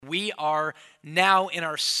We are now in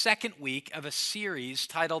our second week of a series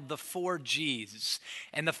titled The 4 Gs.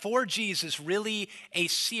 And the 4 Gs is really a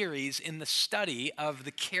series in the study of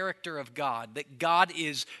the character of God. That God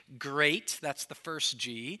is great, that's the first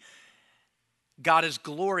G. God is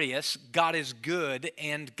glorious, God is good,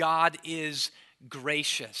 and God is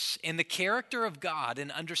gracious. And the character of God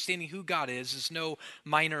and understanding who God is no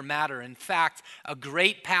minor matter. In fact, a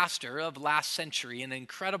great pastor of last century, an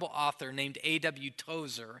incredible author named A.W.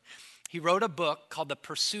 Tozer, he wrote a book called The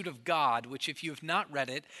Pursuit of God, which if you have not read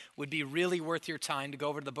it, would be really worth your time to go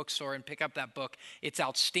over to the bookstore and pick up that book. It's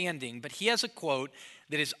outstanding. But he has a quote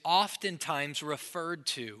that is oftentimes referred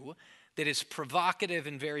to that is provocative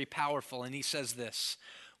and very powerful. And he says this: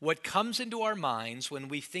 what comes into our minds when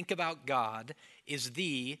we think about God is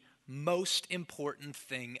the most important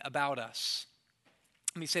thing about us.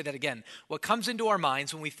 Let me say that again. What comes into our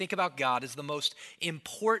minds when we think about God is the most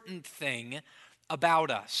important thing about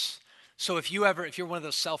us. So if you're one of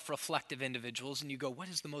those self-reflective individuals and you go, what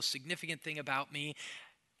is the most significant thing about me?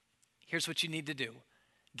 Here's what you need to do.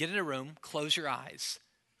 Get in a room, close your eyes.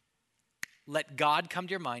 Let God come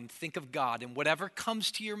to your mind, think of God, and whatever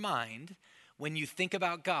comes to your mind when you think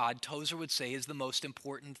about God, Tozer would say, is the most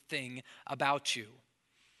important thing about you.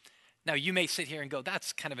 Now, you may sit here and go,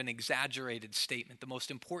 that's kind of an exaggerated statement, the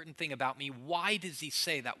most important thing about me. Why does he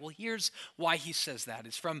say that? Well, here's why he says that.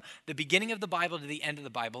 It's from the beginning of the Bible to the end of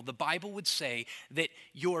the Bible. The Bible would say that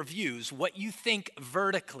your views, what you think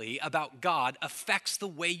vertically about God, affects the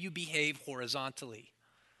way you behave horizontally.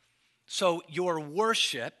 So your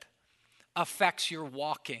worship affects your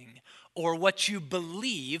walking, or what you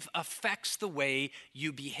believe affects the way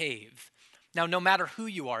you behave. Now, no matter who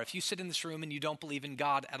you are, if you sit in this room and you don't believe in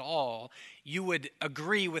God at all, you would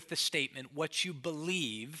agree with the statement, what you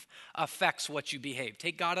believe affects what you behave.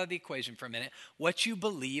 Take God out of the equation for a minute. What you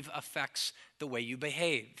believe affects the way you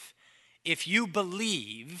behave. If you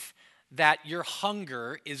believe that your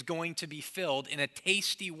hunger is going to be filled in a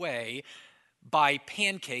tasty way by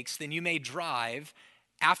pancakes, then you may drive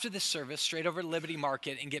after the service straight over to Liberty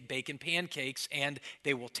Market and get bacon pancakes, and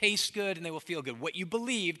they will taste good and they will feel good. What you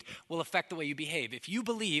believed will affect the way you behave. If you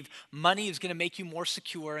believe money is going to make you more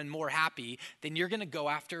secure and more happy, then you're going to go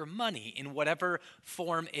after money in whatever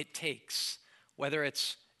form it takes, whether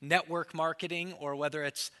it's network marketing or whether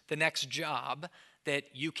it's the next job that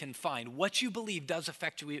you can find. What you believe does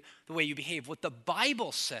affect the way you behave. What the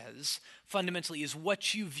Bible says fundamentally is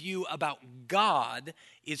what you view about God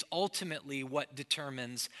is ultimately what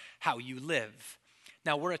determines how you live.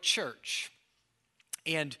 Now, we're a church,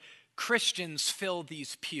 and Christians fill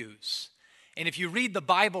these pews. And if you read the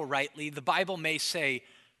Bible rightly, the Bible may say,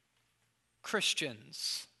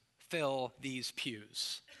 Christians fill these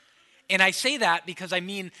pews. And I say that because I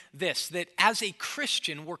mean this, that as a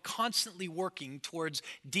Christian, we're constantly working towards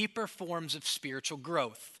deeper forms of spiritual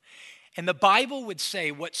growth. And the Bible would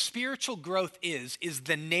say what spiritual growth is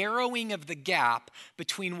the narrowing of the gap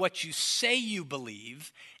between what you say you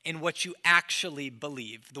believe and what you actually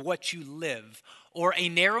believe, what you live, or a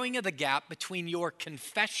narrowing of the gap between your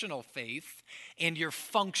confessional faith and your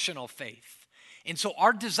functional faith. And so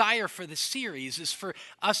our desire for this series is for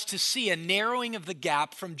us to see a narrowing of the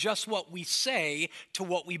gap from just what we say to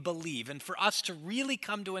what we believe. And for us to really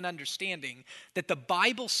come to an understanding that the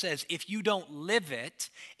Bible says if you don't live it,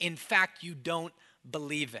 in fact, you don't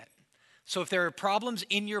believe it. So if there are problems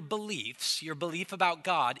in your beliefs, your belief about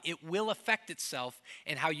God, it will affect itself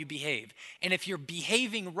in how you behave. And if you're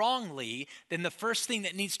behaving wrongly, then the first thing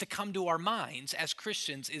that needs to come to our minds as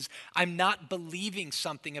Christians is, I'm not believing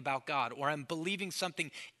something about God, or I'm believing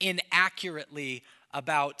something inaccurately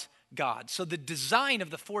about God. So the design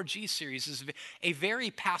of the 4G series is a very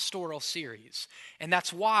pastoral series. And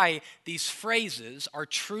that's why these phrases are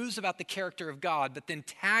truths about the character of God, but then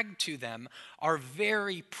tagged to them are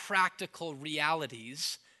very practical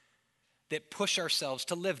realities that push ourselves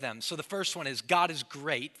to live them. So the first one is God is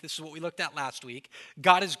great. This is what we looked at last week.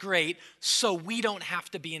 God is great, so we don't have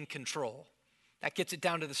to be in control. That gets it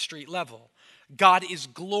down to the street level. God is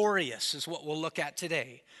glorious is what we'll look at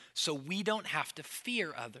today, so we don't have to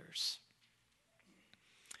fear others.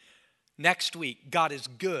 Next week, God is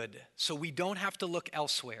good, so we don't have to look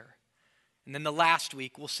elsewhere. And then the last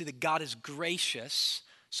week, we'll see that God is gracious,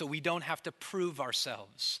 so we don't have to prove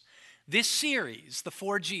ourselves. This series, the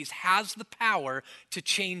 4 Gs, has the power to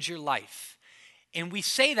change your life. And we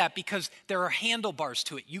say that because there are handlebars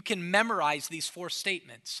to it. You can memorize these 4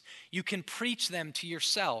 statements. You can preach them to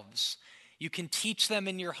yourselves. You can teach them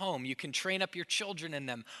in your home. You can train up your children in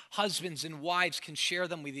them. Husbands and wives can share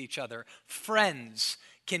them with each other. Friends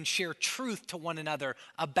can share truth to one another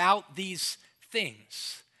about these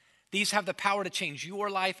things. These have the power to change your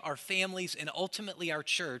life, our families, and ultimately our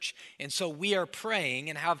church. And so we are praying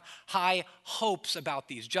and have high hopes about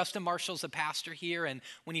these. Justin Marshall's a pastor here, and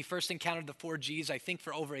when he first encountered the 4Gs, I think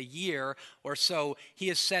for over a year or so, he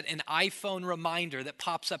has set an iPhone reminder that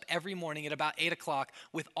pops up every morning at about 8 o'clock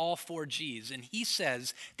with all 4Gs. And he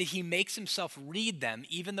says that he makes himself read them,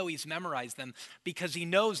 even though he's memorized them, because he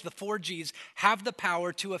knows the 4Gs have the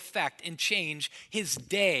power to affect and change his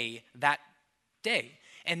day that day.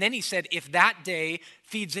 And then he said, if that day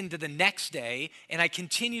feeds into the next day and I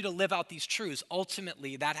continue to live out these truths,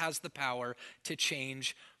 ultimately that has the power to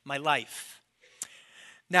change my life.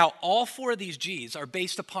 Now, all four of these G's are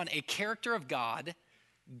based upon a character of God.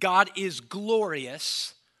 God is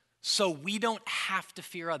glorious, so we don't have to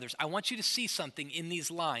fear others. I want you to see something in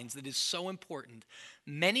these lines that is so important.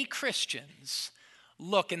 Many Christians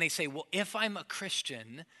look and they say, well, if I'm a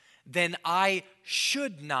Christian, then I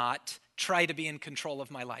should not try to be in control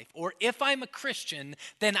of my life. Or if I'm a Christian,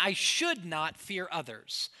 then I should not fear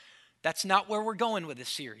others. That's not where we're going with this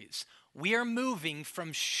series. We are moving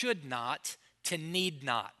from should not to need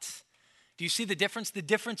not. Do you see the difference? The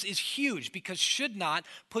difference is huge because should not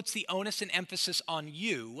puts the onus and emphasis on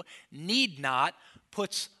you. Need not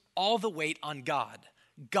puts all the weight on God.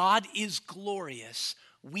 God is glorious.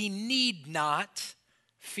 We need not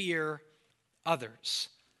fear others.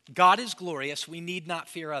 God is glorious. We need not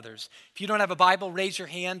fear others. If you don't have a Bible, raise your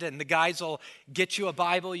hand and the guys will get you a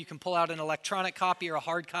Bible. You can pull out an electronic copy or a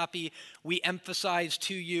hard copy. We emphasize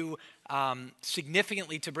to you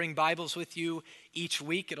significantly to bring Bibles with you each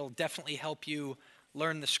week. It'll definitely help you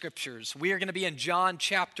learn the scriptures. We are going to be in John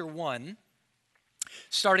chapter 1,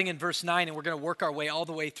 starting in verse 9, and we're going to work our way all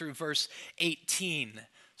the way through verse 18.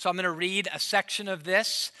 So I'm going to read a section of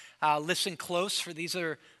this. Listen close, for these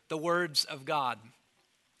are the words of God.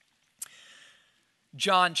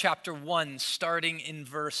 John chapter 1, starting in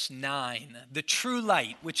verse 9. The true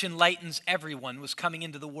light, which enlightens everyone, was coming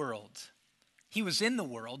into the world. He was in the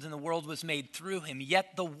world, and the world was made through him,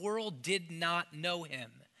 yet the world did not know him.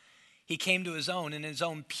 He came to his own, and his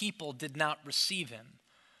own people did not receive him.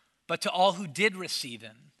 But to all who did receive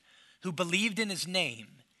him, who believed in his name,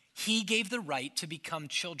 he gave the right to become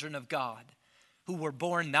children of God, who were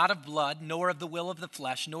born not of blood, nor of the will of the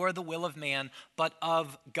flesh, nor of the will of man, but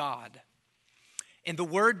of God. And the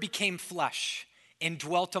Word became flesh and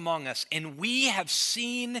dwelt among us, and we have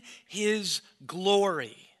seen his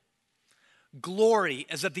glory. Glory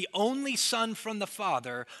as of the only Son from the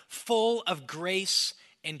Father, full of grace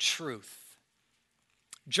and truth.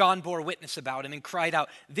 John bore witness about him and cried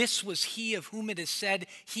out, "This was he of whom it is said,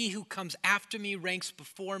 'He who comes after me ranks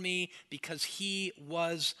before me, because he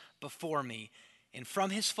was before me.' And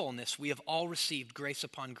from his fullness we have all received grace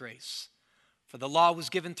upon grace. For the law was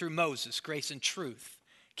given through Moses, grace and truth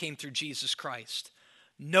came through Jesus Christ.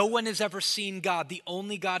 No one has ever seen God, the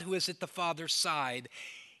only God who is at the Father's side.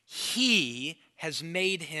 He has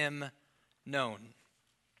made him known."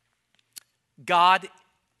 God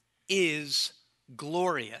is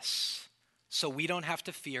glorious, so we don't have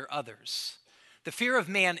to fear others. The fear of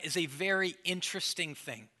man is a very interesting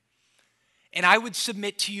thing. And I would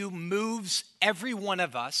submit to you, moves every one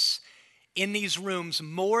of us in these rooms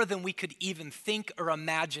more than we could even think or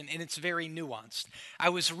imagine, and it's very nuanced. I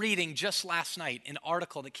was reading just last night an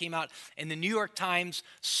article that came out in the New York Times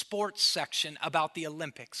sports section about the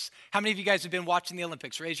Olympics. How many of you guys have been watching the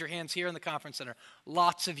Olympics? Raise your hands here in the conference center.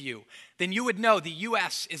 Lots of you. Then you would know the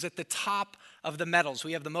U.S. is at the top of the medals.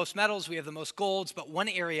 We have the most medals, we have the most golds, but one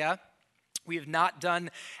area we have not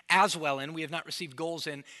done as well in, we have not received golds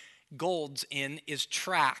in is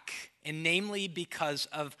track, and namely because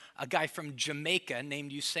of a guy from Jamaica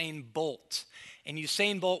named Usain Bolt. And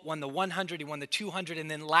Usain Bolt won the 100, he won the 200, and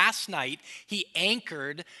then last night he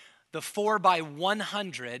anchored the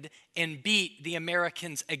 4x100 and beat the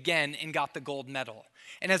Americans again and got the gold medal.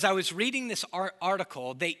 And as I was reading this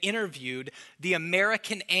article, they interviewed the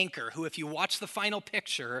American anchor, who, if you watch the final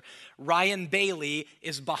picture, Ryan Bailey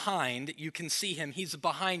is behind. You can see him. He's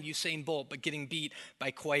behind Usain Bolt, but getting beat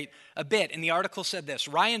by quite a bit. And the article said this: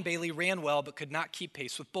 Ryan Bailey ran well, but could not keep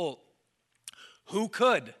pace with Bolt, who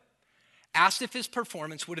could. Asked if his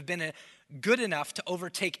performance would have been good enough to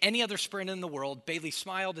overtake any other sprinter in the world, Bailey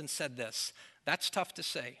smiled and said this: "That's tough to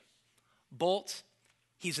say. Bolt,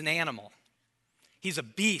 he's an animal. He's a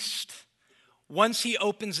beast. Once he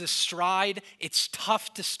opens his stride, it's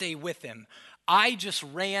tough to stay with him. I just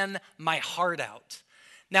ran my heart out."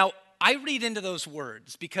 Now, I read into those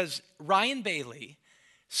words because Ryan Bailey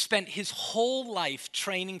spent his whole life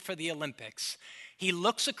training for the Olympics. He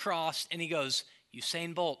looks across and he goes,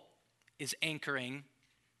 Usain Bolt is anchoring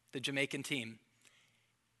the Jamaican team.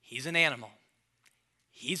 He's an animal.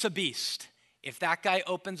 he's a beast. If that guy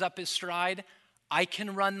opens up his stride, I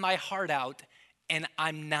can run my heart out and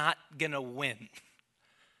I'm not going to win.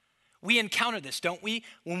 We encounter this, don't we?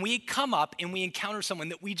 When we come up and we encounter someone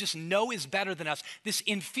that we just know is better than us, this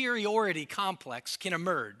inferiority complex can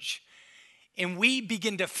emerge. And we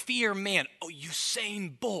begin to fear, man,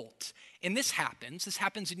 Usain Bolt. And this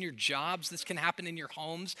happens in your jobs, this can happen in your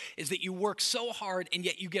homes, is that you work so hard and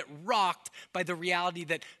yet you get rocked by the reality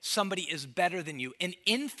that somebody is better than you. An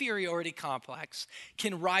inferiority complex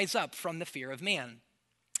can rise up from the fear of man,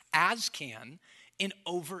 as can an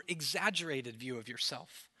over-exaggerated view of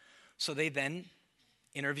yourself. So they then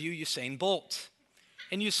interview Usain Bolt.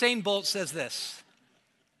 And Usain Bolt says this.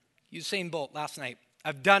 Usain Bolt last night,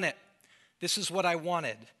 I've done it. This is what I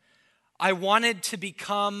wanted. I wanted to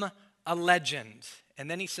become a legend. And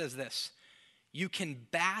then he says this, you can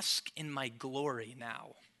bask in my glory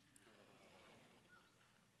now.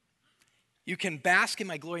 You can bask in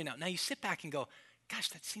my glory now. Now you sit back and go, gosh,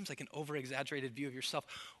 that seems like an over-exaggerated view of yourself.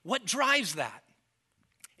 What drives that?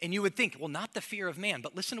 And you would think, well, not the fear of man,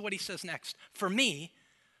 but listen to what he says next. For me,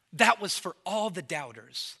 that was for all the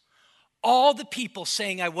doubters, all the people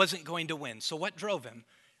saying I wasn't going to win. So what drove him?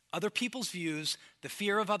 Other people's views, the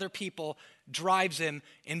fear of other people drives him,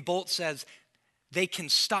 and Bolt says, they can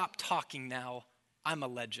stop talking now. I'm a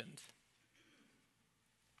legend.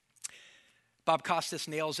 Bob Costas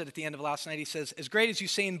nails it at the end of last night. He says, as great as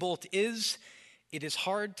Usain Bolt is, it is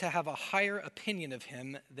hard to have a higher opinion of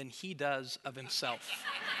him than he does of himself.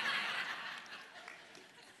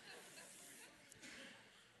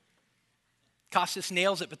 Costas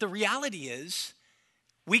nails it, but the reality is,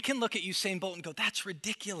 we can look at Usain Bolt and go, that's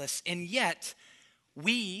ridiculous. And yet,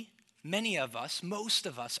 many of us, most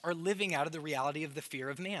of us, are living out of the reality of the fear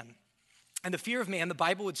of man. And the fear of man, the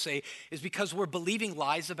Bible would say, is because we're believing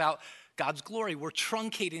lies about God's glory. We're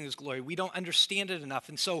truncating his glory. We don't understand it enough.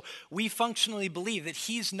 And so we functionally believe that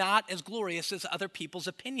he's not as glorious as other people's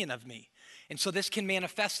opinion of me. And so this can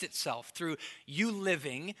manifest itself through you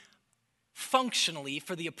living functionally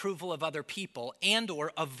for the approval of other people and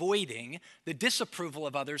or avoiding the disapproval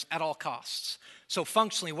of others at all costs. So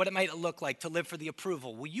functionally, what it might look like to live for the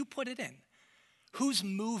approval. Will you put it in? Who's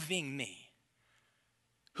moving me?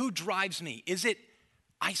 Who drives me? Is it,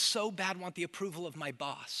 I so bad want the approval of my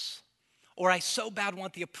boss? Or I so bad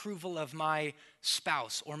want the approval of my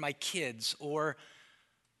spouse or my kids or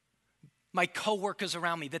my coworkers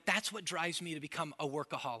around me, that's what drives me to become a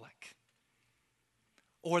workaholic?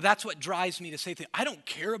 Or that's what drives me to say things, I don't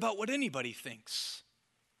care about what anybody thinks.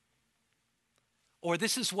 Or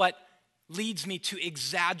this is what leads me to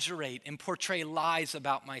exaggerate and portray lies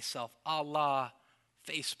about myself, a la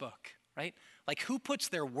Facebook, right? Like who puts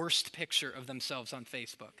their worst picture of themselves on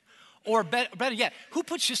Facebook? Or better yet, who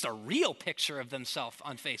puts just a real picture of themselves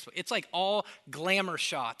on Facebook? It's like all glamour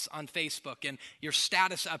shots on Facebook and your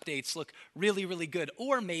status updates look really, really good.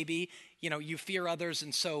 Or maybe, you fear others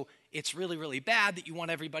and so it's really, really bad that you want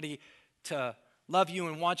everybody to love you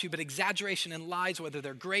and want you, but exaggeration and lies, whether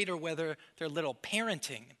they're great or whether they're little,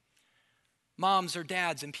 parenting, moms or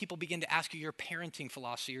dads, and people begin to ask you your parenting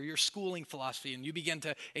philosophy or your schooling philosophy, and you begin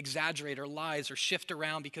to exaggerate or lies or shift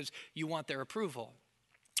around because you want their approval.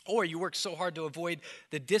 Or you work so hard to avoid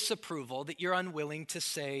the disapproval that you're unwilling to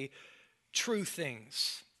say true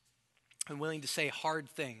things, unwilling to say hard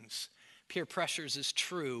things. Peer pressures is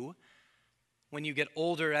true when you get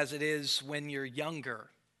older as it is when you're younger.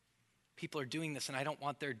 People are doing this and I don't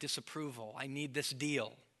want their disapproval. I need this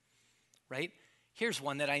deal, right? Here's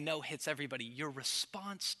one that I know hits everybody. Your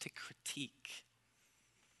response to critique.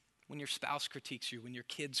 When your spouse critiques you, when your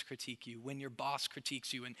kids critique you, when your boss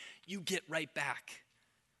critiques you, and you get right back.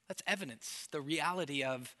 That's evidence, the reality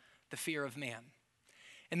of the fear of man.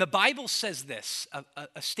 And the Bible says this,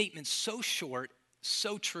 a statement so short,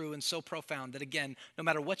 so true, and so profound that again, no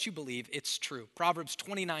matter what you believe, it's true. Proverbs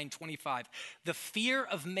 29:25. The fear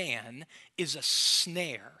of man is a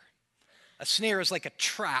snare. A snare is like a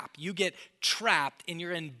trap. You get trapped and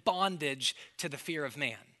you're in bondage to the fear of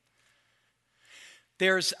man.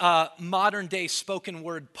 There's a modern day spoken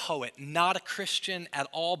word poet, not a Christian at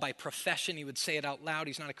all by profession. He would say it out loud.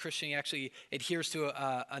 He's not a Christian. He actually adheres to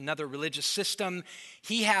another religious system.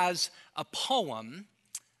 He has a poem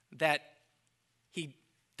that he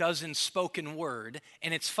does in spoken word,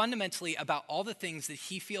 and it's fundamentally about all the things that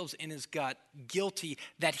he feels in his gut guilty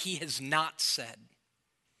that he has not said,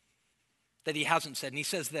 that he hasn't said. And he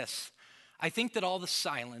says this, I think that all the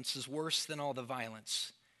silence is worse than all the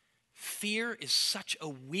violence. Fear is such a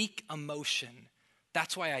weak emotion.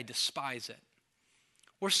 That's why I despise it.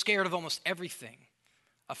 We're scared of almost everything,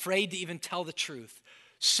 afraid to even tell the truth.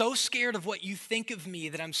 So scared of what you think of me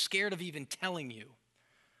that I'm scared of even telling you.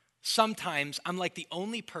 Sometimes I'm like the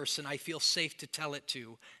only person I feel safe to tell it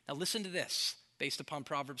to. Now listen to this, based upon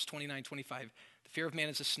Proverbs 29:25. The fear of man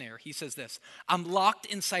is a snare. He says this, I'm locked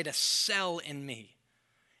inside a cell in me,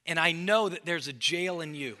 and I know that there's a jail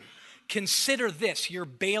in you. Consider this, you're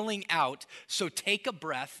bailing out, so take a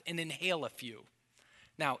breath and inhale a few.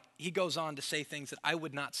 Now, he goes on to say things that I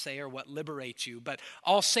would not say or what liberates you, but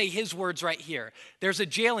I'll say his words right here. There's a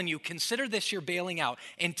jail in you. Consider this, you're bailing out.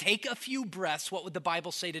 And take a few breaths. What would the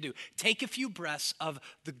Bible say to do? Take a few breaths of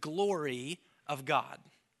the glory of God.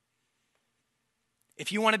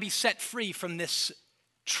 If you want to be set free from this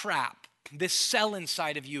trap, this cell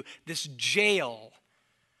inside of you, this jail,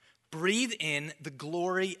 breathe in the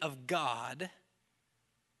glory of God,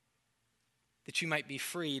 that you might be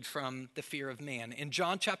freed from the fear of man. In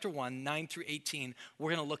John chapter 1, 9 through 18,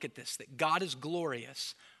 we're going to look at this, that God is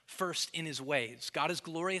glorious first in his ways. God is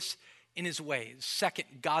glorious in his ways. Second,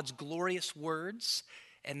 God's glorious words.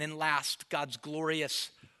 And then last, God's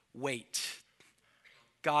glorious weight.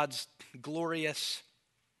 God's glorious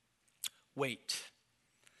weight.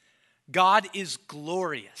 God is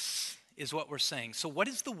glorious, is what we're saying. So what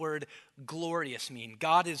does the word glorious mean?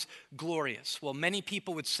 God is glorious. Well, many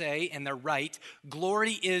people would say, and they're right,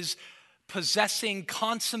 glory is possessing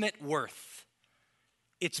consummate worth.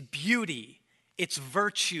 It's beauty, it's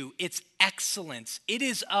virtue, it's excellence. It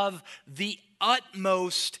is of the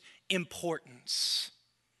utmost importance.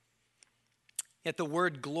 Yet the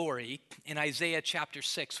word glory in Isaiah chapter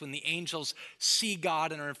 6, when the angels see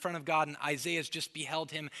God and are in front of God, and Isaiah's just beheld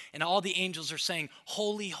him, and all the angels are saying,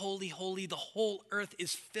 holy, holy, holy, the whole earth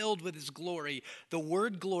is filled with his glory. The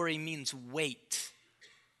word glory means weight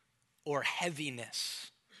or heaviness.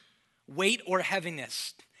 Weight or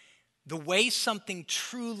heaviness. The way something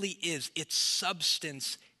truly is, its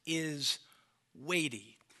substance is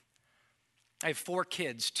weighty. I have 4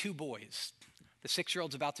 kids, 2 boys. The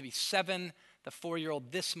 6-year-old's about to be 7. The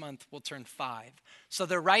 4-year-old this month will turn 5. So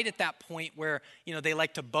they're right at that point where, they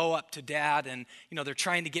like to bow up to dad and, they're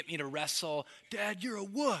trying to get me to wrestle. Dad, you're a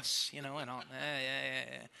wuss, and I'll,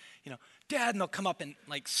 Dad, and they'll come up and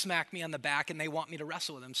like smack me on the back and they want me to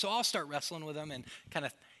wrestle with them. So I'll start wrestling with them and kind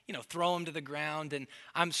of, throw them to the ground, and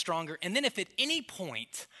I'm stronger. And then if at any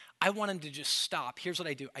point I want them to just stop, here's what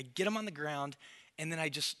I do. I get them on the ground, and then I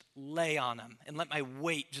just lay on them and let my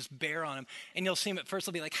weight just bear on them. And you'll see them at first,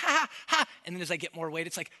 they'll be like, ha, ha. And then as I get more weight,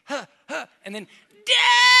 it's like, ha, ha. And then,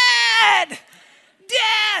 Dad!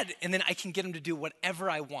 Dad! And then I can get them to do whatever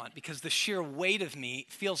I want because the sheer weight of me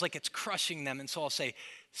feels like it's crushing them. And so I'll say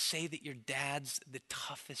that your dad's the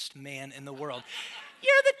toughest man in the world.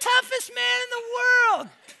 You're the toughest man in the world.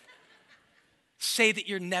 Say that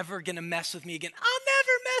you're never going to mess with me again. I'll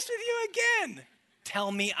never mess with you again.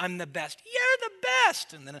 Tell me I'm the best. You're the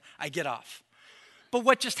best. And then I get off. But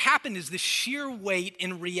what just happened is the sheer weight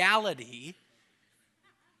in reality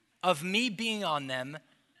of me being on them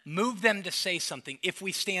moved them to say something. If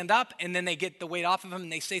we stand up and then they get the weight off of them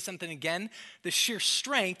and they say something again, the sheer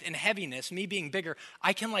strength and heaviness, me being bigger,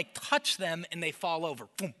 I can like touch them and they fall over.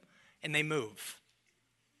 Boom, and they move.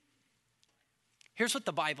 Here's what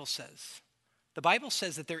the Bible says. The Bible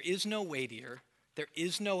says that there is no weightier, there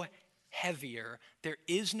is no heavier, there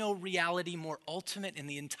is no reality more ultimate in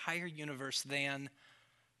the entire universe than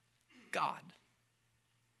God.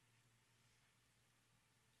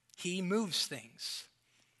 He moves things.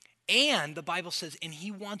 And the Bible says, and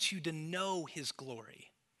he wants you to know his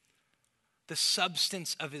glory, the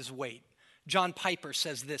substance of his weight. John Piper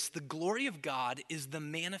says this, the glory of God is the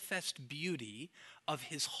manifest beauty of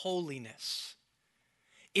his holiness.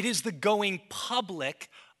 It is the going public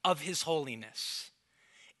of his holiness.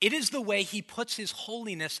 It is the way he puts his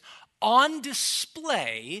holiness on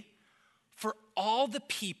display for all the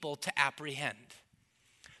people to apprehend.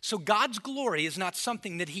 So God's glory is not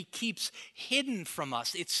something that he keeps hidden from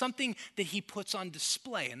us. It's something that he puts on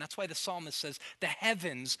display. And that's why the psalmist says the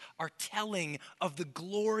heavens are telling of the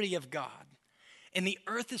glory of God. And the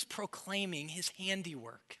earth is proclaiming his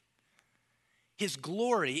handiwork. His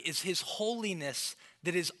glory is his holiness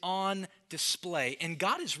that is on display. And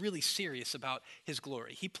God is really serious about his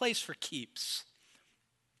glory. He plays for keeps.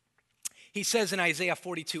 He says in Isaiah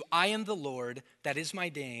 42, I am the Lord, that is my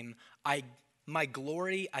name. My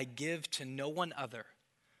glory I give to no one other,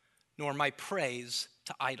 nor my praise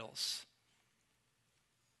to idols.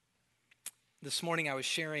 This morning I was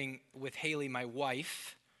sharing with Haley, my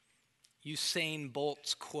wife, Usain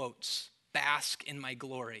Bolt's quotes, bask in my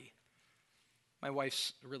glory. My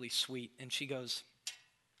wife's really sweet, and she goes,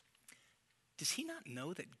 does he not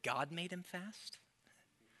know that God made him fast?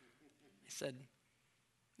 I said,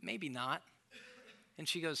 maybe not. And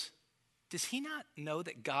she goes, does he not know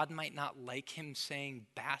that God might not like him saying,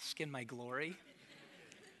 bask in my glory?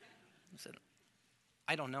 I said,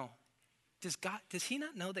 I don't know. Does he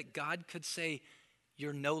not know that God could say,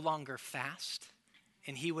 you're no longer fast,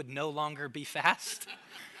 and he would no longer be fast?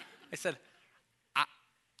 I said,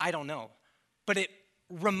 I don't know. But it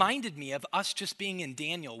reminded me of us just being in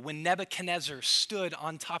Daniel when Nebuchadnezzar stood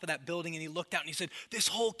on top of that building and he looked out and he said, this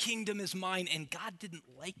whole kingdom is mine. And God didn't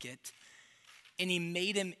like it. And he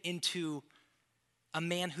made him into a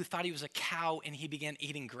man who thought he was a cow and he began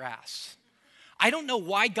eating grass. I don't know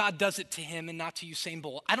why God does it to him and not to Usain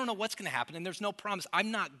Bolt. I don't know what's going to happen, and there's no promise. I'm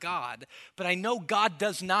not God, but I know God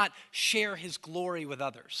does not share his glory with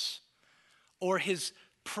others or his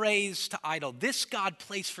praise to idol. This God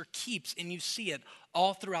plays for keeps, and you see it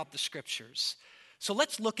all throughout the scriptures. So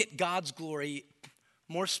let's look at God's glory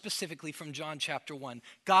more specifically from John chapter 1.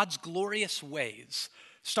 God's glorious ways.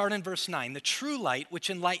 Start in verse 9. The true light, which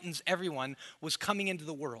enlightens everyone, was coming into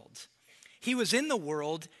the world. He was in the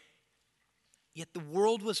world, yet the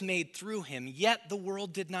world was made through him, yet the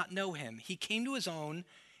world did not know him. He came to his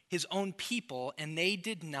own people, and they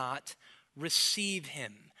did not receive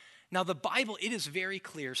him. Now, the Bible, it is very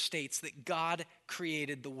clear, states that God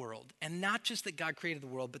created the world. And not just that God created the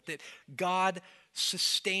world, but that God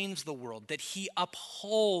sustains the world, that he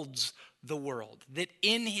upholds the world, that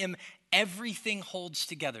in him everything holds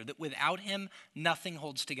together, that without him nothing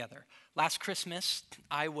holds together. Last Christmas,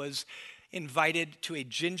 I was invited to a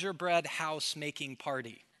gingerbread house making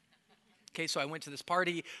party. Okay, so I went to this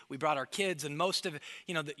party, we brought our kids, and most of,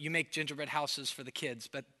 you make gingerbread houses for the kids,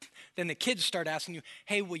 but then the kids start asking you,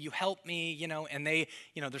 hey, will you help me, and they,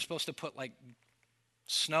 they're supposed to put like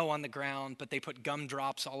snow on the ground, but they put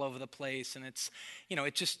gumdrops all over the place, and it's,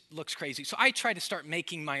 it just looks crazy. So I try to start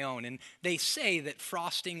making my own, and they say that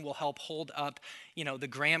frosting will help hold up, the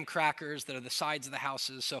graham crackers that are the sides of the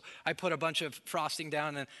houses. So I put a bunch of frosting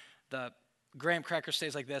down, and the graham cracker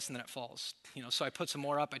stays like this, and then it falls. So I put some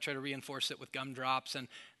more up. I try to reinforce it with gumdrops, and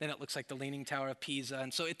then it looks like the Leaning Tower of Pisa.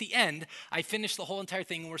 And so at the end, I finish the whole entire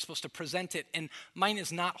thing, and we're supposed to present it, and mine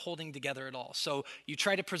is not holding together at all. So you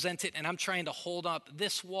try to present it, and I'm trying to hold up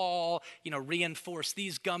this wall, reinforce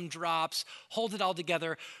these gumdrops, hold it all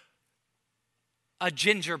together. A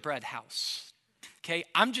gingerbread house, okay?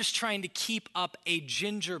 I'm just trying to keep up a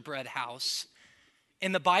gingerbread house.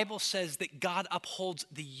 And the Bible says that God upholds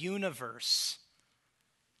the universe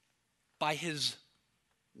by his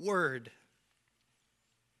word.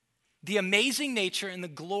 The amazing nature and the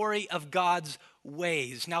glory of God's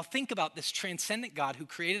ways. Now think about this transcendent God who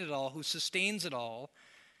created it all, who sustains it all.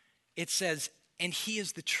 It says, and he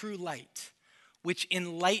is the true light, which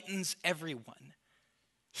enlightens everyone.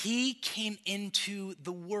 He came into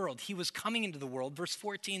the world. He was coming into the world. Verse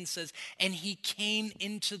 14 says, and he came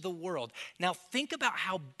into the world. Now think about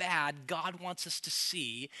how bad God wants us to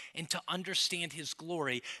see and to understand his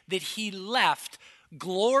glory, that he left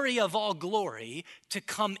glory of all glory to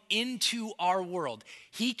come into our world.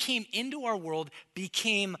 He came into our world,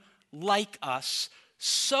 became like us,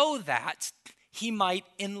 so that he might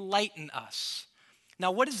enlighten us.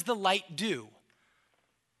 Now what does the light do?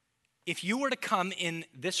 If you were to come in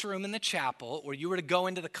this room in the chapel, or you were to go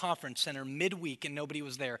into the conference center midweek and nobody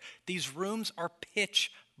was there, these rooms are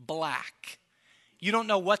pitch black. You don't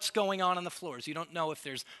know what's going on the floors. You don't know if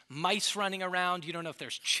there's mice running around. You don't know if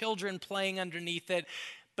there's children playing underneath it.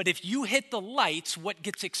 But if you hit the lights, what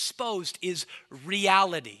gets exposed is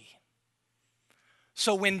reality.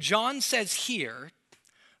 So when John says here,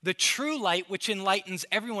 the true light which enlightens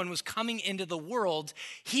everyone was coming into the world,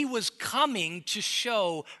 he was coming to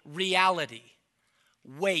show reality,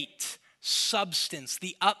 weight, substance,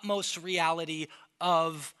 the utmost reality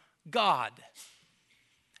of God.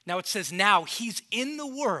 Now it says now he's in the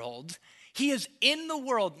world. He is in the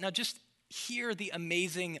world. Now just hear the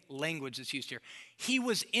amazing language that's used here. He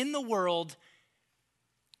was in the world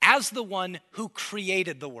as the one who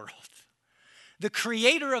created the world. The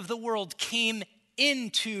creator of the world came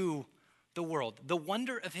into the world. The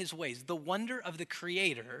wonder of his ways, the wonder of the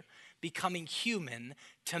creator becoming human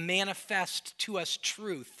to manifest to us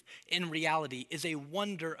truth in reality is a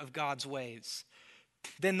wonder of God's ways.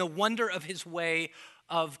 Then the wonder of his way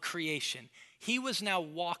of creation. He was now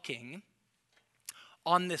walking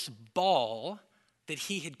on this ball that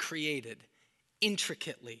he had created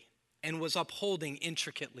intricately and was upholding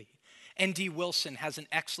intricately. N.D. Wilson has an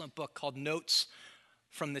excellent book called Notes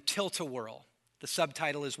from the Tilt-A-Whirl. The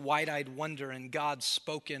subtitle is Wide-Eyed Wonder in God's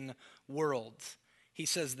Spoken World. He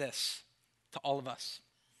says this to all of us.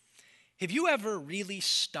 Have you ever really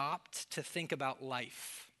stopped to think about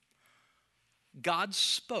life? God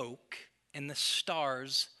spoke and the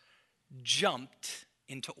stars jumped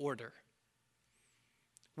into order.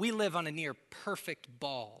 We live on a near perfect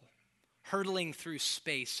ball, hurtling through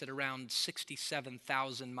space at around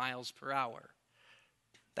 67,000 miles per hour.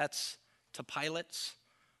 That's, to pilots,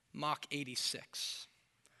 Mach 86.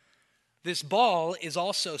 This ball is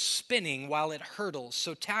also spinning while it hurtles,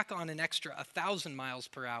 so tack on an extra 1,000 miles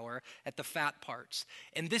per hour at the fat parts.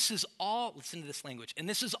 And this is all, listen to this language, and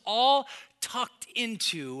this is all tucked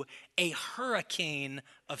into a hurricane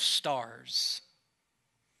of stars.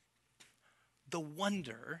 The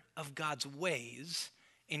wonder of God's ways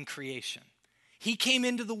in creation. He came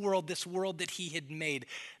into the world, this world that he had made.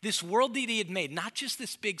 This world that he had made, not just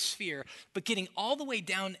this big sphere, but getting all the way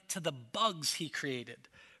down to the bugs he created.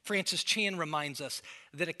 Francis Chan reminds us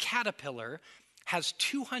that a caterpillar has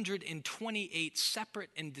 228 separate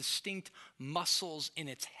and distinct muscles in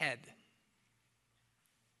its head.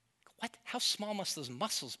 What? How small must those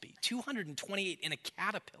muscles be? 228 in a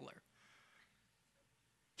caterpillar.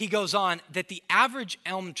 He goes on that the average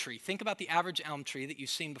elm tree, think about the average elm tree that you've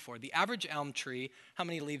seen before. The average elm tree, how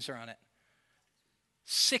many leaves are on it?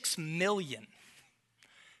 6 million.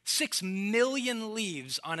 6 million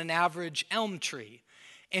leaves on an average elm tree.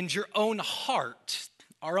 And your own heart,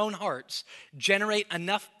 our own hearts, generate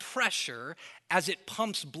enough pressure as it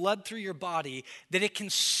pumps blood through your body that it can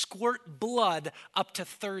squirt blood up to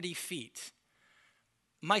 30 feet.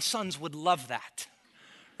 My sons would love that.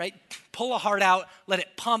 Right? Pull a heart out, let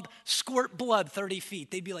it pump, squirt blood 30 feet.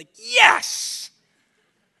 They'd be like, yes!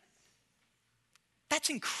 That's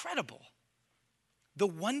incredible. The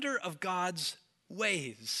wonder of God's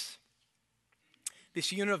ways.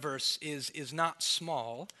 This universe is not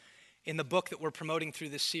small. In the book that we're promoting through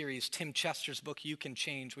this series, Tim Chester's book, You Can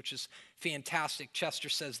Change, which is fantastic, Chester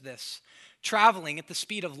says this: traveling at the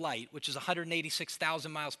speed of light, which is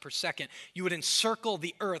 186,000 miles per second, you would encircle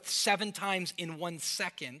the earth 7 times in 1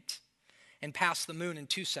 second and pass the moon in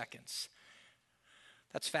 2 seconds.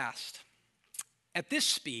 That's fast. At this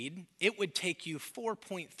speed, it would take you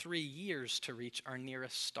 4.3 years to reach our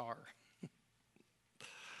nearest star.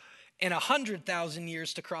 And 100,000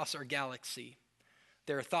 years to cross our galaxy.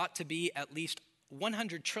 There are thought to be at least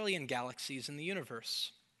 100 trillion galaxies in the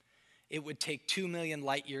universe. It would take 2 million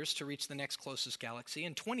light years to reach the next closest galaxy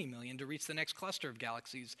and 20 million to reach the next cluster of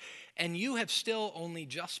galaxies. And you have still only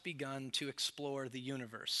just begun to explore the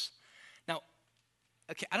universe. Now,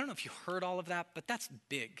 okay, I don't know if you heard all of that, but that's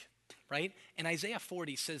big, right? And Isaiah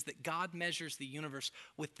 40 says that God measures the universe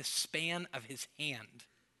with the span of his hand.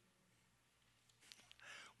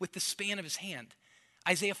 With the span of his hand.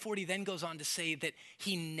 Isaiah 40 then goes on to say that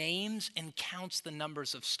he names and counts the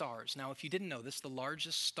numbers of stars. Now, if you didn't know this, the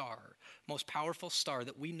largest star, most powerful star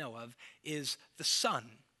that we know of is the sun.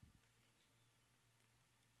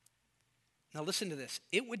 Now, listen to this.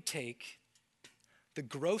 It would take the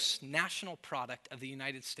gross national product of the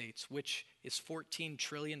United States, which is $14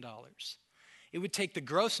 trillion. It would take the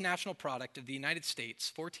gross national product of the United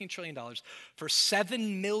States, $14 trillion, for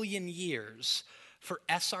 7 million years for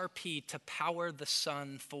SRP to power the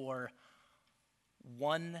sun for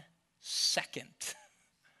 1 second.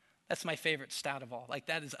 That's my favorite stat of all. Like,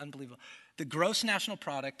 that is unbelievable. The gross national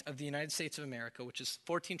product of the United States of America, which is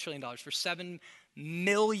 $14 trillion, for 7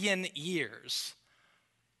 million years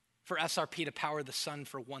for SRP to power the sun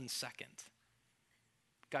for 1 second.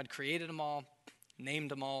 God created them all,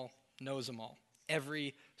 named them all, knows them all.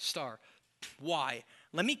 Every star. Why?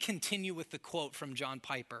 Let me continue with the quote from John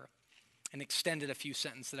Piper and extended a few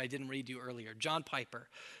sentences that I didn't read you earlier. John Piper: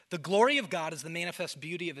 the glory of God is the manifest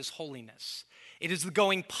beauty of his holiness. It is the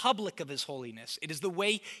going public of his holiness. It is the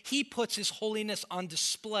way he puts his holiness on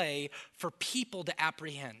display for people to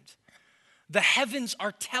apprehend. The heavens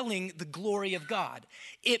are telling the glory of God.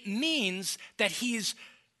 It means that he's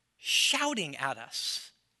shouting at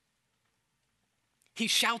us. He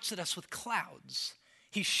shouts at us with clouds.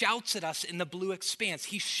 He shouts at us in the blue expanse.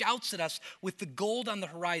 He shouts at us with the gold on the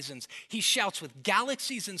horizons. He shouts with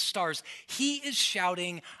galaxies and stars. He is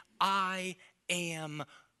shouting, I am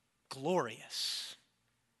glorious.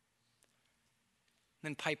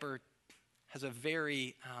 Then Piper has a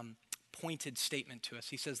very pointed statement to us.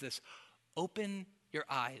 He says this: open your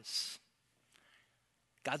eyes.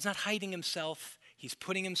 God's not hiding himself. He's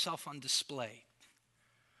putting himself on display.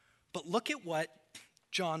 But look at what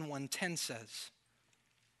John 1:10 says.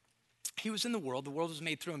 He was in the world was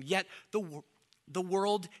made through him, yet the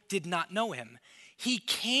world did not know him. He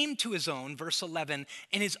came to his own, verse 11,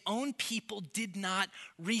 and his own people did not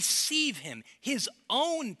receive him. His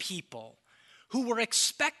own people, who were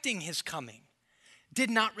expecting his coming,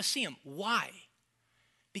 did not receive him. Why?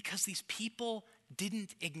 Because these people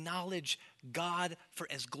didn't acknowledge God for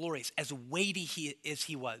as glorious, as weighty as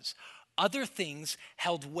he was. Other things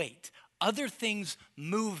held weight. Other things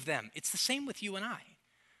move them. It's the same with you and I.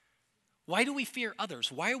 Why do we fear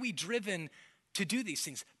others? Why are we driven to do these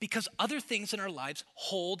things? Because other things in our lives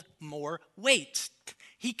hold more weight.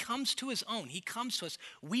 He comes to his own. He comes to us.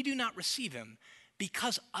 We do not receive him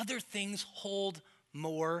because other things hold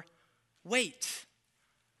more weight.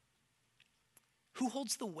 Who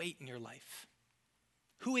holds the weight in your life?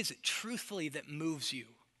 Who is it truthfully that moves you?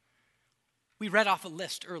 We read off a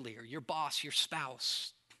list earlier. Your boss, your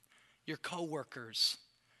spouse, your coworkers,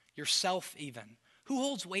 yourself even. Who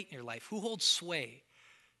holds weight in your life? Who holds sway?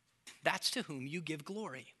 That's to whom you give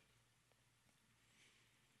glory.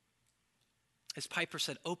 As Piper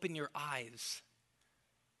said, open your eyes.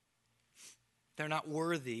 They're not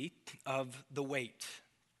worthy of the weight.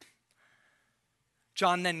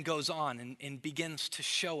 John then goes on and begins to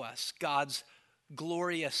show us God's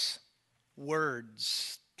glorious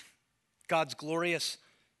words. God's glorious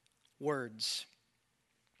words.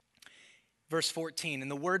 Verse 14,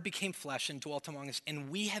 and the Word became flesh and dwelt among us, and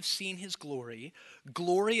we have seen his glory.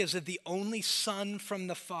 Glory as of the only Son from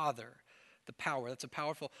the Father. The power, that's a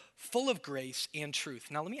powerful, full of grace and truth.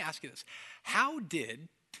 Now let me ask you this. How did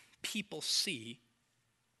people see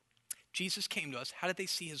Jesus came to us? How did they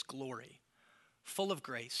see his glory? Full of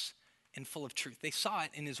grace and full of truth. They saw it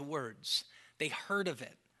in his words. They heard of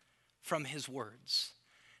it from his words.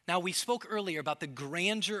 Now we spoke earlier about the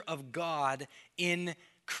grandeur of God in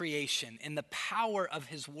creation, and the power of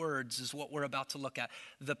his words is what we're about to look at.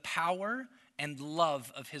 The power and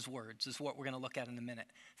love of his words is what we're going to look at in a minute.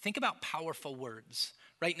 Think about powerful words.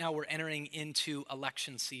 Right now we're entering into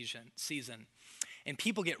election season, and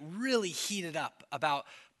people get really heated up about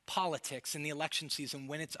politics in the election season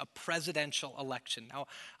when it's a presidential election. Now,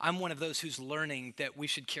 I'm one of those who's learning that we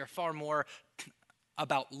should care far more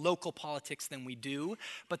about local politics than we do,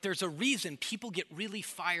 but there's a reason people get really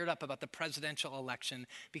fired up about the presidential election,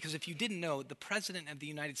 because if you didn't know, the President of the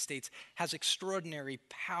United States has extraordinary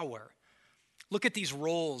power. Look at these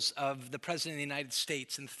roles of the President of the United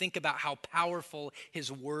States and think about how powerful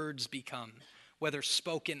his words become, whether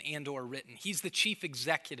spoken and or written. He's the chief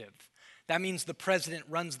executive. That means the president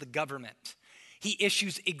runs the government. He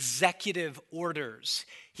issues executive orders.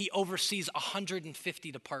 He oversees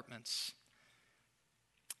 150 departments.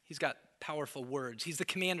 He's got powerful words. He's the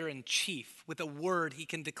commander-in-chief. With a word, he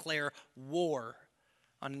can declare war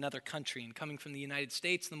on another country. And coming from the United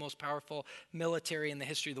States, the most powerful military in the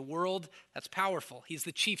history of the world, that's powerful. He's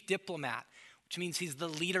the chief diplomat, which means he's the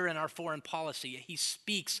leader in our foreign policy. He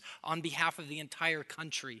speaks on behalf of the entire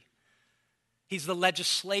country. He's the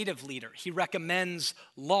legislative leader. He recommends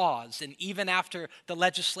laws. And even after the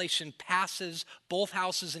legislation passes both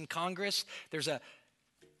houses in Congress, there's a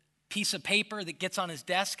piece of paper that gets on his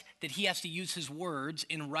desk that he has to use his words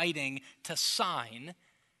in writing to sign,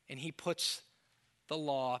 and he puts the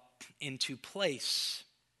law into place.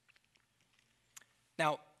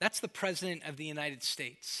 Now, that's the President of the United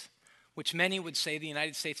States, which many would say the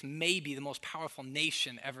United States may be the most powerful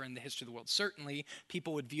nation ever in the history of the world. Certainly,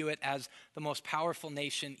 people would view it as the most powerful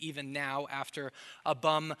nation even now after a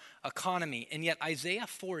bum economy. And yet Isaiah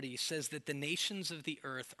 40 says that the nations of the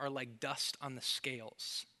earth are like dust on the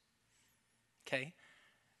scales. Okay?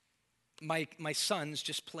 My sons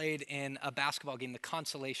just played in a basketball game, the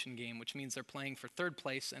consolation game, which means they're playing for third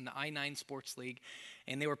place in the I-9 Sports League.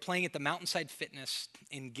 And they were playing at the Mountainside Fitness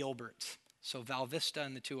in Gilbert. So Val Vista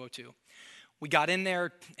and the 202. We got in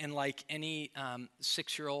there, and like any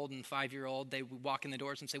 6-year-old and 5-year-old, they would walk in the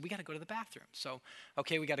doors and say, we got to go to the bathroom. So,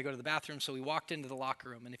 okay, we got to go to the bathroom. So we walked into the locker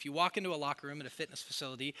room. And if you walk into a locker room at a fitness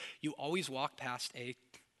facility, you always walk past a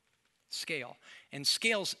scale. And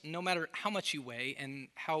scales, no matter how much you weigh and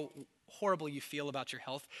how horrible you feel about your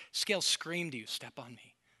health, scales scream to you, step on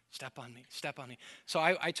me. Step on me, step on me. So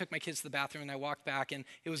I took my kids to the bathroom and I walked back and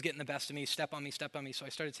it was getting the best of me, step on me, step on me. So I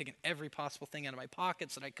started taking every possible thing out of my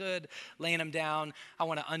pockets that I could, laying them down. I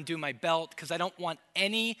want to undo my belt because I don't want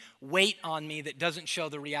any weight on me that doesn't show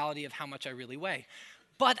the reality of how much I really weigh.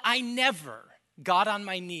 But I never got on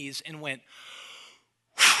my knees and went,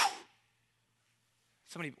 whew.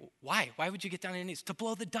 Somebody, why? Why would you get down on your knees? To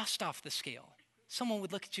blow the dust off the scale. Someone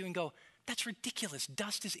would look at you and go, that's ridiculous.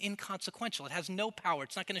 Dust is inconsequential. It has no power.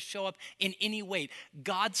 It's not going to show up in any weight.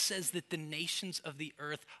 God says that the nations of the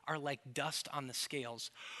earth are like dust on the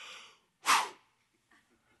scales. Whew.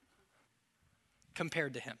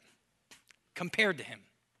 Compared to him. Compared to him.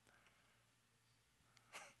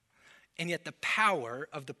 And yet the power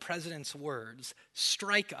of the president's words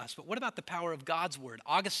strike us. But what about the power of God's word?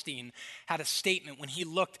 Augustine had a statement when he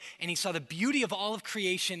looked and he saw the beauty of all of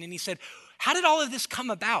creation and he said, how did all of this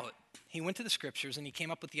come about? he went to the scriptures and he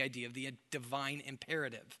came up with the idea of the divine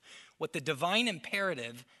imperative. What the divine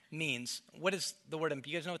imperative means, what is the word,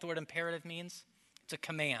 you guys know what the word imperative means? It's a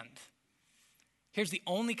command. Here's the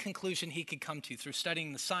only conclusion he could come to through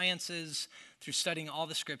studying the sciences, through studying all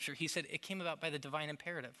the scripture. He said it came about by the divine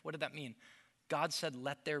imperative. What did that mean? God said,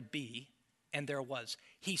 let there be, and there was.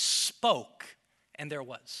 He spoke, and there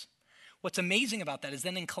was. What's amazing about that is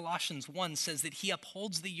then in Colossians 1 says that he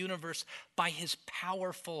upholds the universe by his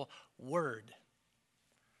powerful word.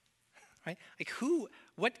 Right? Like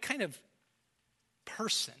what kind of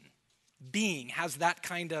person, being has that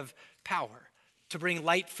kind of power to bring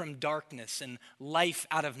light from darkness and life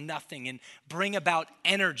out of nothing and bring about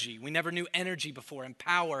energy? We never knew energy before, and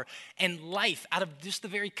power and life out of just the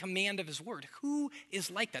very command of his word. Who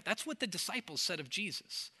is like that? That's what the disciples said of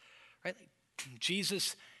Jesus, right?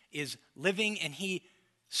 Jesus is living and he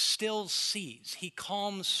still sees. He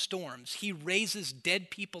calms storms. He raises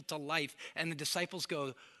dead people to life. And the disciples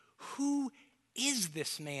go, who is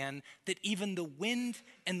this man that even the wind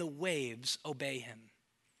and the waves obey him?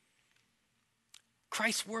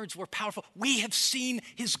 Christ's words were powerful. We have seen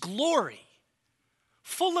his glory,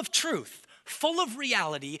 full of truth, full of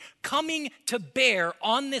reality, coming to bear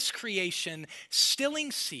on this creation,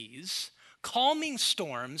 stilling seas, calming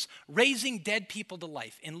storms, raising dead people to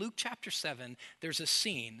life. In Luke chapter 7, there's a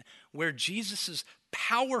scene where Jesus'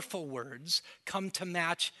 powerful words come to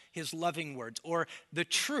match his loving words, or the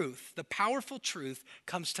truth, the powerful truth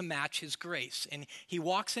comes to match his grace. And he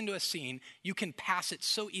walks into a scene, you can pass it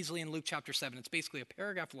so easily in Luke chapter 7. It's basically a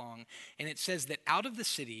paragraph long, and it says that out of the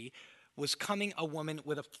city was coming a woman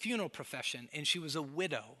with a funeral procession, and she was a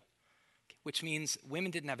widow, which means women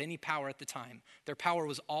didn't have any power at the time. Their power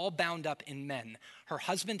was all bound up in men. Her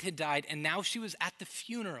husband had died, and now she was at the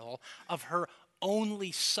funeral of her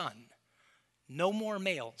only son. No more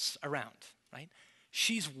males around, right?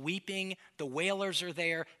 She's weeping. The wailers are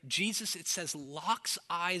there. Jesus, it says, locks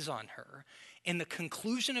eyes on her. And the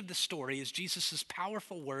conclusion of the story is Jesus'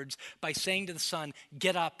 powerful words by saying to the son,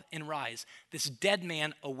 get up and rise. This dead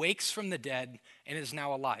man awakes from the dead and is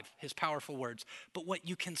now alive, his powerful words. But what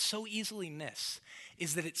you can so easily miss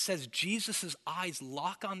is that it says Jesus' eyes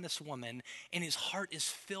lock on this woman and his heart is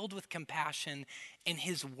filled with compassion, and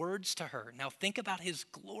his words to her. Now think about his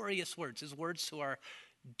glorious words. His words to her,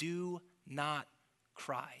 do not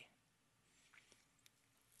cry.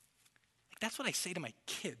 That's what I say to my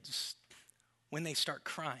kids when they start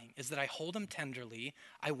crying, is that I hold them tenderly,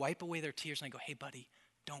 I wipe away their tears, and I go, hey, buddy,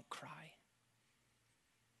 don't cry.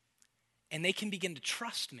 And they can begin to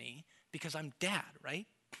trust me because I'm dad, right?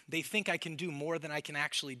 They think I can do more than I can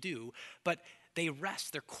actually do, but they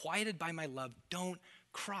rest. They're quieted by my love. Don't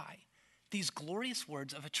cry. These glorious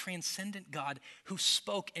words of a transcendent God who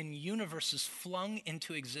spoke and universes flung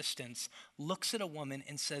into existence looks at a woman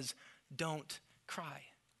and says, don't cry.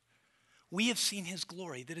 We have seen his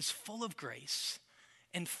glory that is full of grace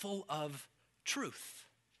and full of truth.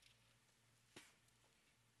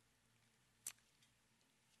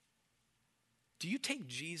 Do you take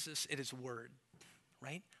Jesus at his word,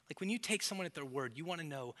 right? Like when you take someone at their word, you want to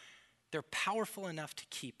know they're powerful enough to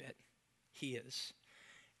keep it. He is.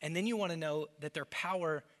 And then you want to know that their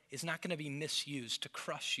power is not going to be misused to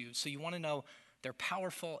crush you. So you want to know they're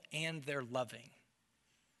powerful and they're loving.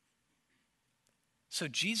 So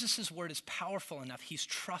Jesus' word is powerful enough, he's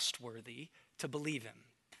trustworthy to believe him.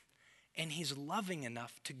 And he's loving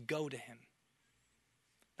enough to go to him.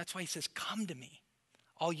 That's why he says, come to me,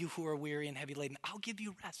 all you who are weary and heavy laden. I'll give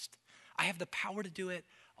you rest. I have the power to do it.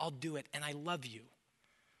 I'll do it. And I love you.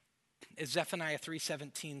 As Zephaniah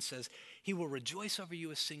 3:17 says, he will rejoice over you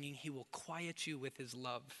with singing. He will quiet you with his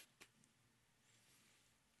love.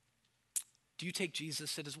 Do you take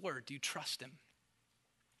Jesus at his word? Do you trust him?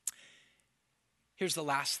 Here's the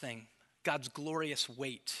last thing, God's glorious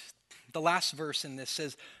weight. The last verse in this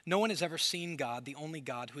says, no one has ever seen God, the only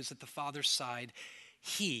God who is at the Father's side.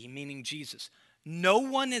 He, meaning Jesus. No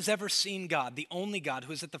one has ever seen God, the only God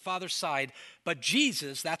who is at the Father's side, but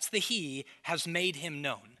Jesus, that's the he, has made him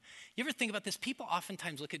known. You ever think about this? People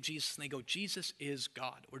oftentimes look at Jesus and they go, Jesus is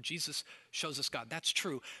God, or Jesus shows us God. That's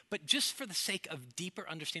true. But just for the sake of deeper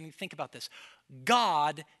understanding, think about this.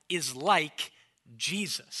 God is like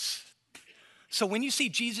Jesus. So when you see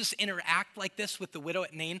Jesus interact like this with the widow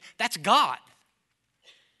at Nain, that's God.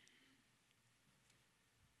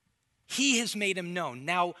 He has made him known.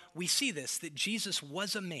 Now, we see this, that Jesus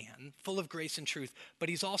was a man full of grace and truth, but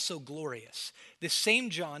he's also glorious. This same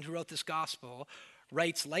John who wrote this gospel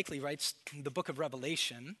likely writes the book of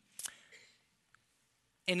Revelation.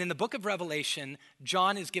 And in the book of Revelation,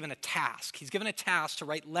 John is given a task. He's given a task to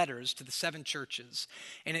write letters to the 7 churches.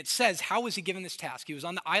 And it says, how was he given this task? He was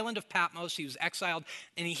on the island of Patmos. He was exiled,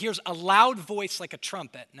 and he hears a loud voice like a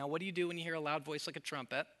trumpet. Now, what do you do when you hear a loud voice like a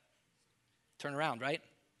trumpet? Turn around, right?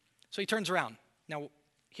 So he turns around. Now,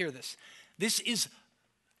 hear this. This is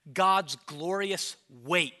God's glorious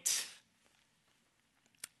weight.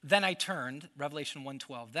 Then I turned, Revelation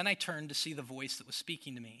 1:12, then I turned to see the voice that was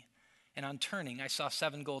speaking to me. And on turning, I saw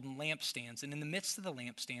 7 golden lampstands, and in the midst of the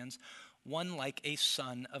lampstands, one like a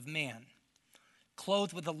son of man,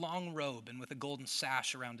 clothed with a long robe and with a golden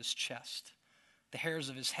sash around his chest. The hairs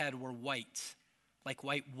of his head were white, like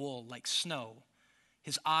white wool, like snow.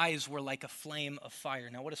 His eyes were like a flame of fire.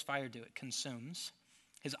 Now, what does fire do? It consumes.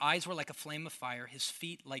 His eyes were like a flame of fire, his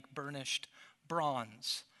feet like burnished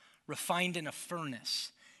bronze, refined in a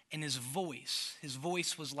furnace. And his voice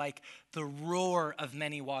was like the roar of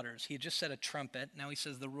many waters. He had just said a trumpet. Now he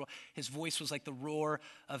says his voice was like the roar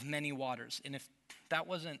of many waters. And if that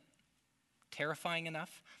wasn't terrifying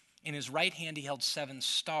enough, in his right hand he held 7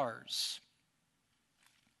 stars.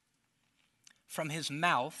 From his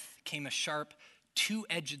mouth came a sharp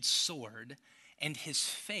 2-edged sword, and his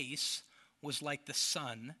face was like the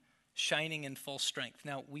sun shining in full strength.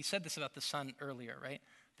 Now, we said this about the sun earlier, right?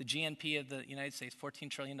 The GNP of the United States, $14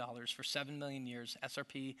 trillion for 7 million years.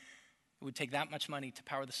 SRP, it would take that much money to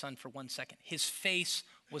power the sun for 1 second. His face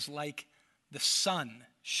was like the sun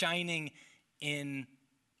shining in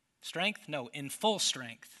strength? No, in full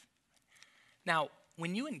strength. Now,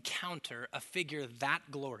 when you encounter a figure that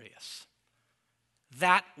glorious,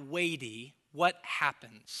 that weighty, what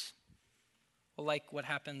happens? Well, like what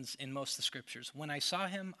happens in most of the scriptures. When I saw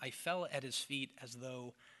him, I fell at his feet as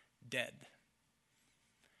though dead.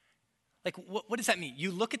 Like, what does that mean?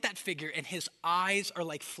 You look at that figure and his eyes are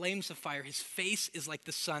like flames of fire. His face is like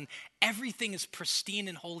the sun. Everything is pristine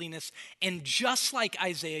in holiness. And just like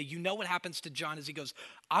Isaiah, you know what happens to John as he goes,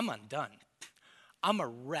 I'm undone. I'm a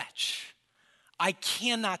wretch. I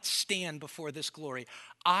cannot stand before this glory.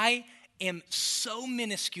 I am so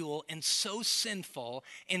minuscule and so sinful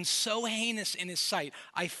and so heinous in his sight.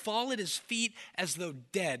 I fall at his feet as though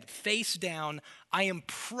dead, face down. I am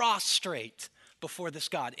prostrate before this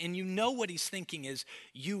God. And you know what he's thinking is,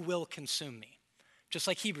 you will consume me. Just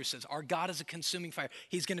like Hebrews says, our God is a consuming fire.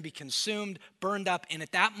 He's going to be consumed, burned up. And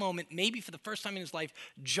at that moment, maybe for the first time in his life,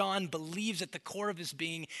 John believes at the core of his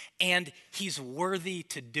being, and he's worthy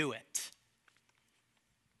to do it.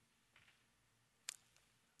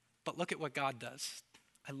 But look at what God does.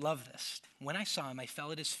 I love this. When I saw him, I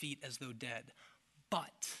fell at his feet as though dead.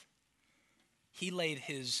 But he laid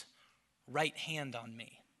his right hand on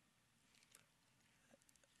me.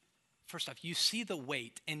 First off, you see the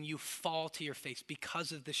weight and you fall to your face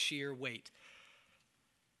because of the sheer weight.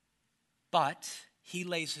 But he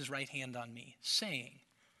lays his right hand on me, saying,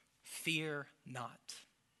 fear not.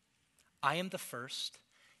 I am the first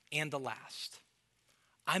and the last.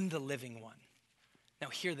 I'm the living one. Now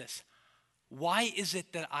hear this. Why is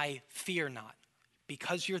it that I fear not?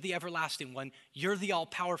 Because you're the everlasting one. You're the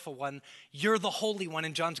all-powerful one. You're the holy one.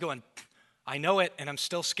 And John's going, I know it, and I'm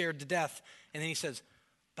still scared to death. And then he says,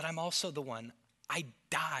 but I'm also the one. I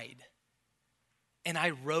died, and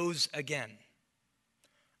I rose again.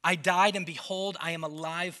 I died, and behold, I am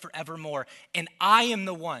alive forevermore. And I am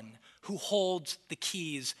the one who holds the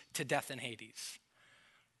keys to death and Hades.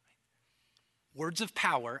 Words of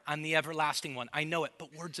power, I'm the everlasting one. I know it,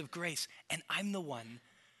 but words of grace. And I'm the one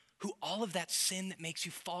who all of that sin that makes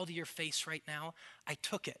you fall to your face right now, I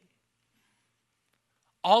took it.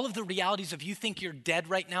 All of the realities of you think you're dead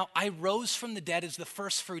right now, I rose from the dead as the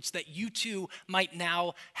first fruits that you too might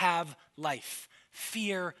now have life.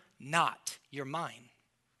 Fear not, you're mine.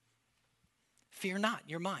 Fear not,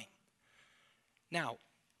 you're mine. Now,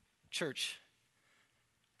 church,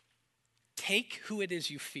 take who it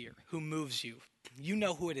is you fear, who moves you. You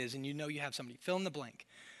know who it is, and you know you have somebody. Fill in the blank.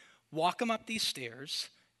 Walk them up these stairs,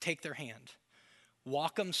 take their hand.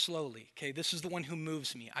 Walk them slowly, okay? This is the one who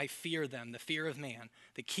moves me. I fear them, the fear of man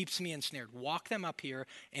that keeps me ensnared. Walk them up here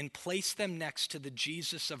and place them next to the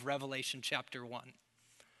Jesus of Revelation chapter 1.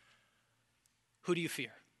 Who do you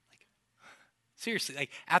fear? Like, seriously,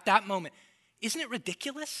 like at that moment, isn't it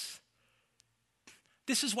ridiculous?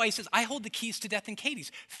 This is why he says, I hold the keys to death and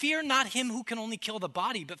Hades. Fear not him who can only kill the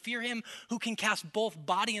body, but fear him who can cast both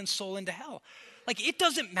body and soul into hell. Like, it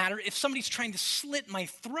doesn't matter if somebody's trying to slit my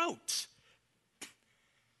throat.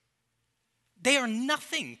 They are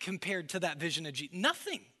nothing compared to that vision of Jesus.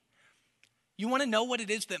 Nothing. You want to know what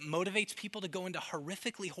it is that motivates people to go into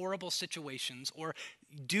horrifically horrible situations or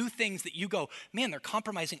do things that you go, man, they're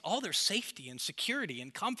compromising all their safety and security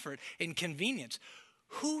and comfort and convenience.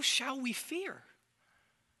 who shall we fear?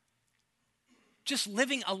 Just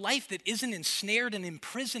living a life that isn't ensnared and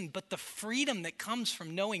imprisoned, but the freedom that comes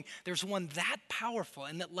from knowing there's one that powerful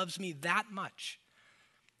and that loves me that much.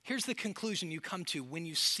 Here's the conclusion you come to when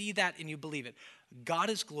you see that and you believe it. God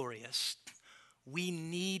is glorious. We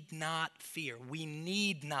need not fear. We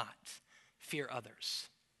need not fear others.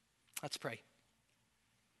 Let's pray.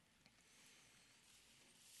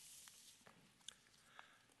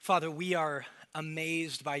 Father, we are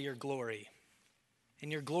amazed by your glory.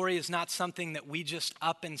 And your glory is not something that we just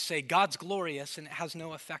up and say, God's glorious, and it has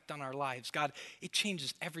no effect on our lives. God, it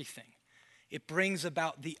changes everything. It brings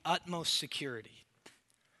about the utmost security.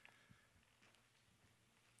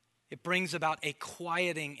 It brings about a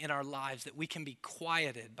quieting in our lives that we can be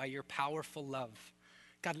quieted by your powerful love.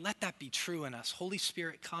 God, let that be true in us. Holy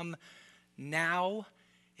Spirit, come now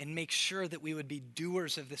and make sure that we would be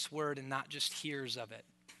doers of this word and not just hearers of it.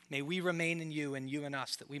 May we remain in you and you in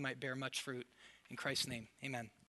us, that we might bear much fruit. In Christ's name, amen.